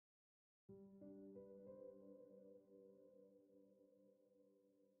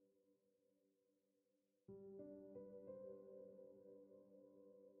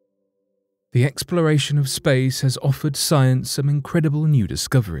The exploration of space has offered science some incredible new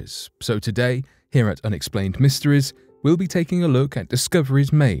discoveries, so today, here at Unexplained Mysteries, we'll be taking a look at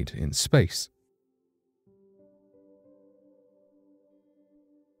discoveries made in space.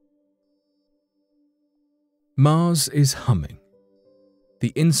 Mars is humming.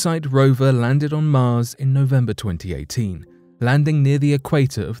 The InSight rover landed on Mars in November 2018, landing near the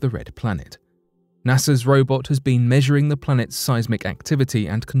equator of the Red Planet. NASA's robot has been measuring the planet's seismic activity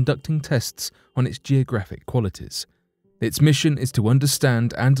and conducting tests on its geographic qualities. Its mission is to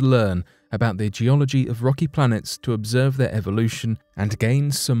understand and learn about the geology of rocky planets to observe their evolution and gain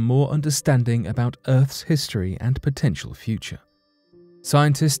some more understanding about Earth's history and potential future.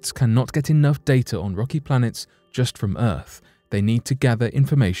 Scientists cannot get enough data on rocky planets just from Earth. They need to gather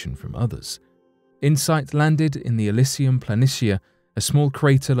information from others. InSight landed in the Elysium Planitia, a small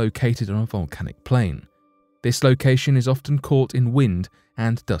crater located on a volcanic plain. This location is often caught in wind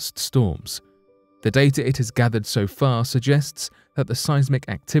and dust storms. The data it has gathered so far suggests that the seismic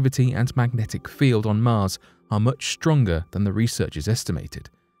activity and magnetic field on Mars are much stronger than the researchers estimated,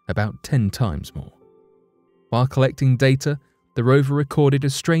 about 10 times more. While collecting data, the rover recorded a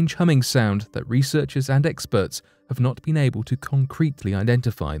strange humming sound that researchers and experts have not been able to concretely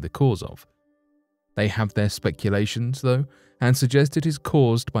identify the cause of. They have their speculations, though, and suggest it is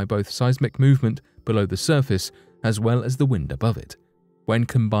caused by both seismic movement below the surface as well as the wind above it. When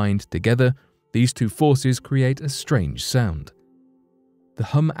combined together, these two forces create a strange sound. The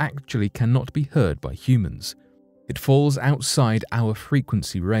hum actually cannot be heard by humans. It falls outside our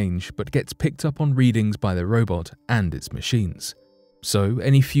frequency range but gets picked up on readings by the robot and its machines. So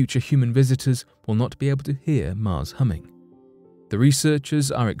any future human visitors will not be able to hear Mars humming. The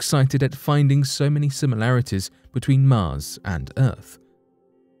researchers are excited at finding so many similarities between Mars and Earth.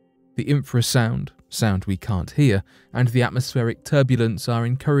 The infrasound, sound we can't hear, and the atmospheric turbulence are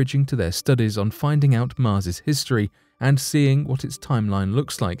encouraging to their studies on finding out Mars's history and seeing what its timeline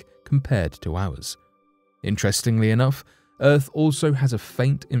looks like compared to ours. Interestingly enough, Earth also has a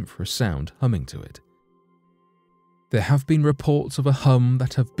faint infrasound humming to it. There have been reports of a hum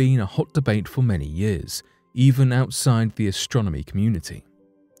that have been a hot debate for many years, even outside the astronomy community.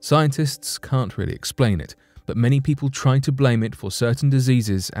 Scientists can't really explain it, but many people try to blame it for certain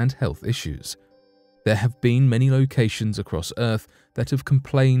diseases and health issues. There have been many locations across Earth that have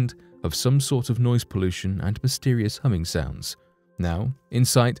complained of some sort of noise pollution and mysterious humming sounds. Now,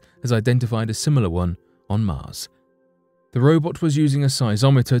 InSight has identified a similar one on Mars. The robot was using a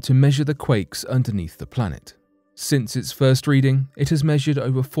seismometer to measure the quakes underneath the planet. Since its first reading, it has measured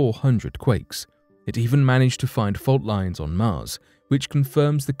over 400 quakes. It even managed to find fault lines on Mars, which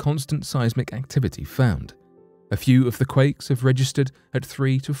confirms the constant seismic activity found. A few of the quakes have registered at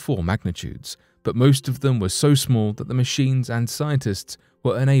 3 to 4 magnitudes, but most of them were so small that the machines and scientists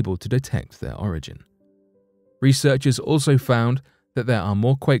were unable to detect their origin. Researchers also found that there are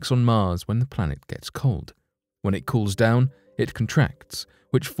more quakes on Mars when the planet gets cold. When it cools down, it contracts,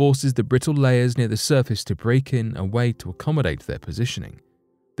 which forces the brittle layers near the surface to break in a way to accommodate their positioning.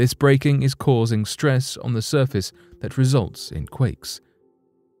 This breaking is causing stress on the surface that results in quakes.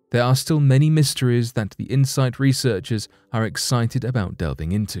 There are still many mysteries that the InSight researchers are excited about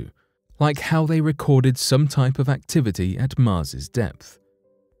delving into, like how they recorded some type of activity at Mars's depth.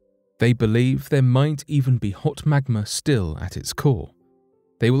 They believe there might even be hot magma still at its core.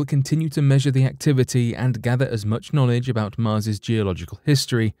 They will continue to measure the activity and gather as much knowledge about Mars's geological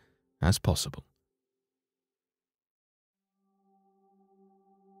history as possible.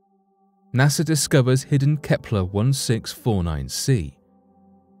 NASA discovers hidden Kepler 1649c.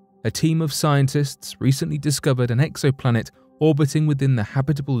 A team of scientists recently discovered an exoplanet orbiting within the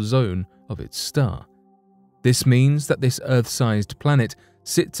habitable zone of its star. This means that this Earth-sized planet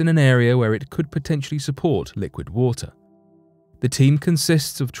sits in an area where it could potentially support liquid water. The team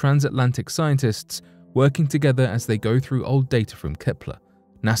consists of transatlantic scientists working together as they go through old data from Kepler,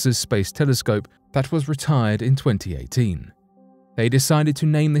 NASA's space telescope that was retired in 2018. They decided to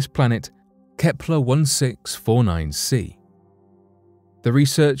name this planet Kepler 1649c. The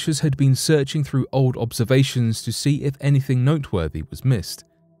researchers had been searching through old observations to see if anything noteworthy was missed.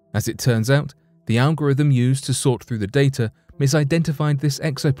 As it turns out, the algorithm used to sort through the data misidentified this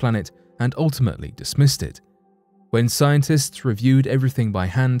exoplanet and ultimately dismissed it. When scientists reviewed everything by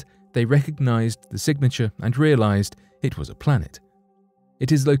hand, they recognized the signature and realized it was a planet.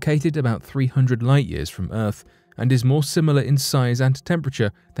 It is located about 300 light-years from Earth and is more similar in size and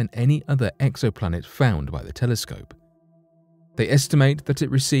temperature than any other exoplanet found by the telescope. They estimate that it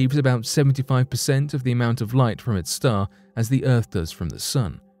receives about 75% of the amount of light from its star as the Earth does from the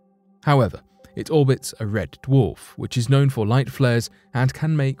Sun. However, it orbits a red dwarf, which is known for light flares and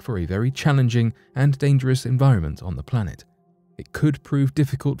can make for a very challenging and dangerous environment on the planet. It could prove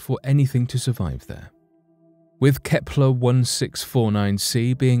difficult for anything to survive there. With Kepler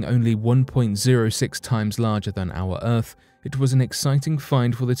 1649c being only 1.06 times larger than our Earth, it was an exciting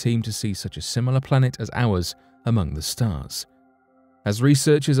find for the team to see such a similar planet as ours among the stars. As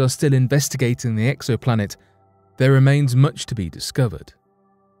researchers are still investigating the exoplanet, there remains much to be discovered.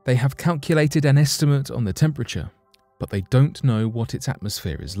 They have calculated an estimate on the temperature, but they don't know what its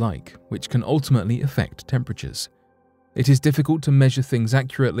atmosphere is like, which can ultimately affect temperatures. It is difficult to measure things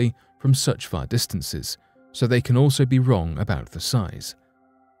accurately from such far distances, so they can also be wrong about the size.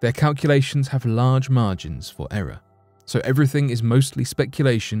 Their calculations have large margins for error, so everything is mostly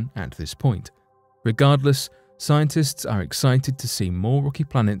speculation at this point. Regardless, scientists are excited to see more rocky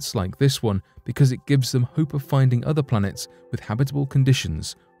planets like this one because it gives them hope of finding other planets with habitable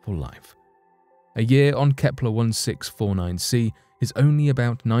conditions for life. A year on Kepler 1649c is only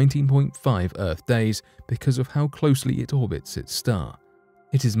about 19.5 Earth days because of how closely it orbits its star.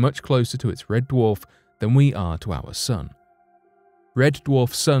 It is much closer to its red dwarf than we are to our Sun. Red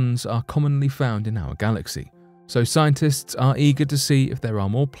dwarf suns are commonly found in our galaxy, so scientists are eager to see if there are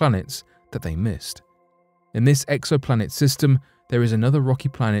more planets that they missed. In this exoplanet system, there is another rocky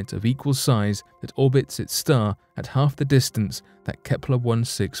planet of equal size that orbits its star at half the distance that Kepler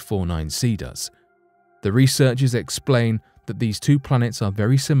 1649c does. The researchers explain that these two planets are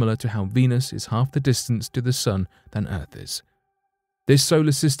very similar to how Venus is half the distance to the Sun than Earth is. This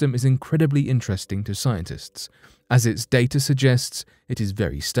solar system is incredibly interesting to scientists, as its data suggests it is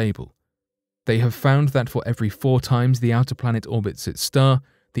very stable. They have found that for every 4 times the outer planet orbits its star,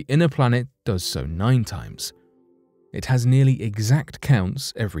 the inner planet does so 9 times. It has nearly exact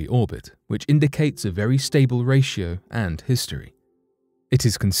counts every orbit, which indicates a very stable ratio and history. It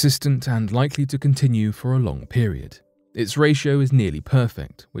is consistent and likely to continue for a long period. Its ratio is nearly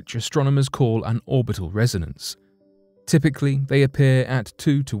perfect, which astronomers call an orbital resonance. Typically, they appear at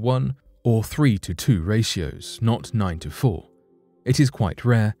 2:1 or 3:2 ratios, not 9:4. It is quite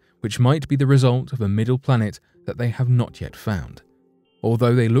rare, which might be the result of a middle planet that they have not yet found.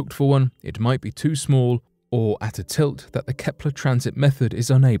 Although they looked for one, it might be too small or at a tilt that the Kepler transit method is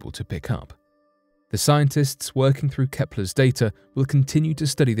unable to pick up. The scientists working through Kepler's data will continue to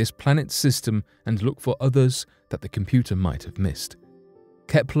study this planet's system and look for others that the computer might have missed.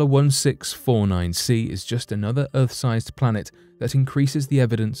 Kepler 1649c is just another Earth-sized planet that increases the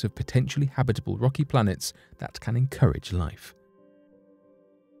evidence of potentially habitable rocky planets that can encourage life.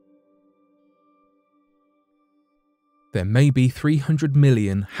 There may be 300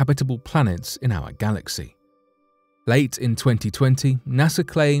 million habitable planets in our galaxy. Late in 2020, NASA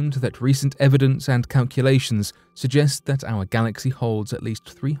claimed that recent evidence and calculations suggest that our galaxy holds at least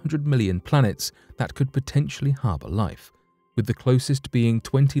 300 million planets that could potentially harbour life, with the closest being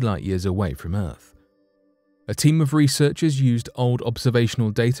 20 light-years away from Earth. A team of researchers used old observational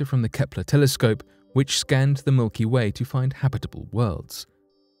data from the Kepler telescope, which scanned the Milky Way to find habitable worlds.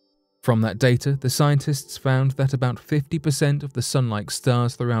 From that data, the scientists found that about 50% of the Sun-like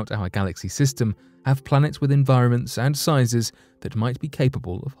stars throughout our galaxy system have planets with environments and sizes that might be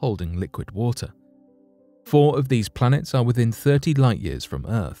capable of holding liquid water. 4 of these planets are within 30 light-years from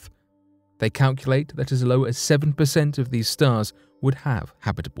Earth. They calculate that as low as 7% of these stars would have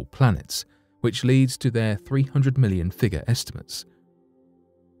habitable planets, which leads to their 300 million figure estimates.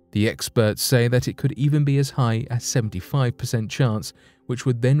 The experts say that it could even be as high as 75% chance, which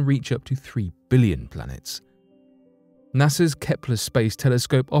would then reach up to 3 billion planets. NASA's Kepler Space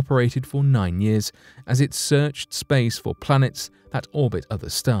Telescope operated for 9 years as it searched space for planets that orbit other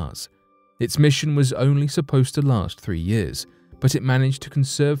stars. Its mission was only supposed to last 3 years, but it managed to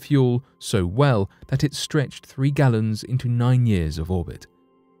conserve fuel so well that it stretched 3 gallons into 9 years of orbit.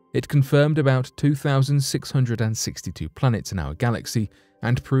 It confirmed about 2,662 planets in our galaxy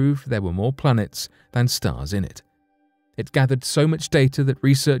and proved there were more planets than stars in it. It gathered so much data that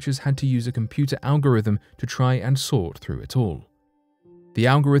researchers had to use a computer algorithm to try and sort through it all. The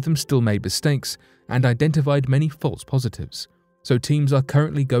algorithm still made mistakes and identified many false positives, so teams are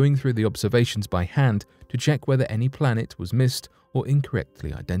currently going through the observations by hand to check whether any planet was missed or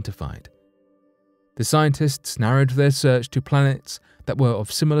incorrectly identified. The scientists narrowed their search to planets that were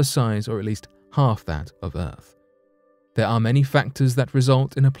of similar size or at least half that of Earth. There are many factors that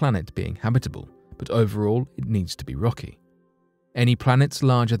result in a planet being habitable, but overall it needs to be rocky. Any planets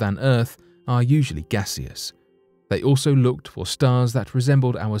larger than Earth are usually gaseous. They also looked for stars that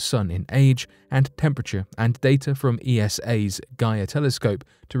resembled our Sun in age and temperature and data from ESA's Gaia telescope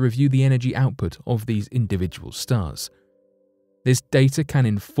to review the energy output of these individual stars. This data can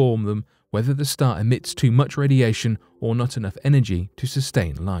inform them whether the star emits too much radiation or not enough energy to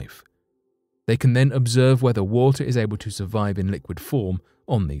sustain life. They can then observe whether water is able to survive in liquid form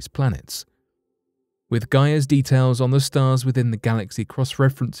on these planets. With Gaia's details on the stars within the galaxy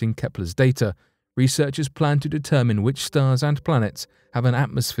cross-referencing Kepler's data, researchers plan to determine which stars and planets have an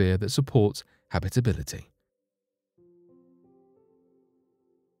atmosphere that supports habitability.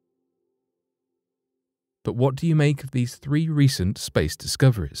 But what do you make of these 3 recent space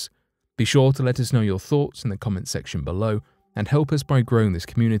discoveries? Be sure to let us know your thoughts in the comments section below and help us by growing this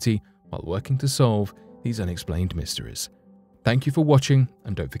community while working to solve these unexplained mysteries. Thank you for watching,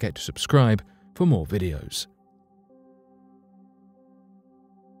 and don't forget to subscribe for more videos.